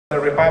The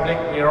Republic,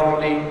 we are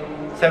only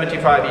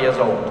 75 years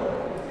old.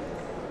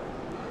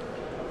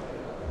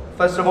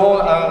 First of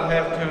all, I'll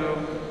have to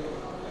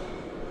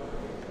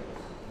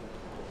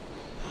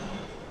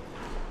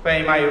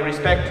pay my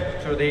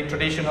respect to the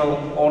traditional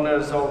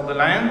owners of the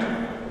land,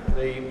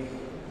 the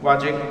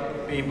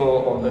Wajik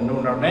people of the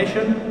Noongar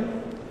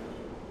Nation,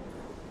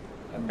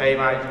 and pay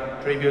my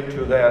tribute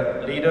to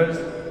their leaders,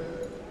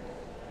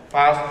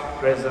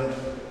 past, present,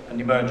 and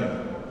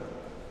emerging.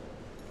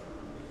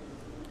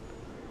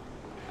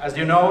 As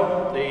you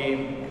know,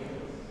 the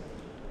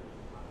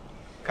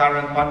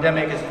current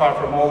pandemic is far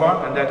from over,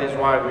 and that is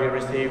why we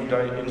received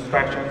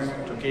instructions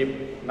to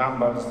keep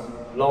numbers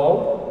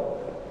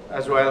low,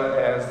 as well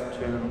as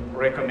to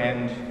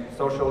recommend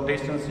social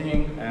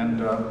distancing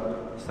and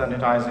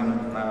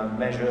sanitizing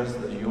measures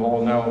that you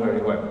all know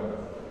very well.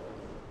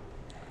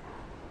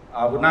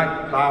 I would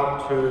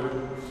now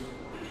to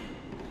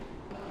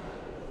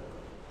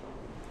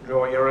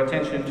draw your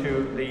attention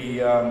to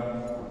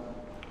the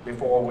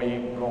before we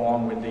go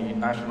on with the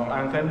national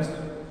anthems,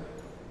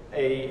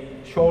 a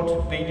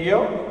short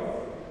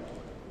video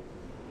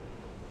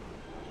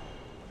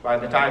by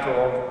the title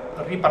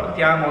of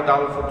Ripartiamo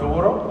dal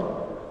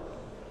futuro,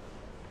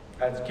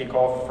 let's kick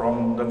off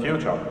from the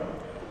future,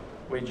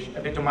 which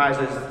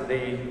epitomizes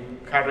the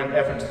current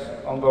efforts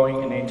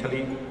ongoing in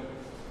Italy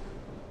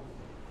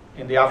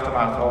in the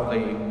aftermath of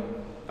the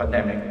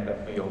pandemic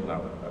that we all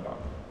know about.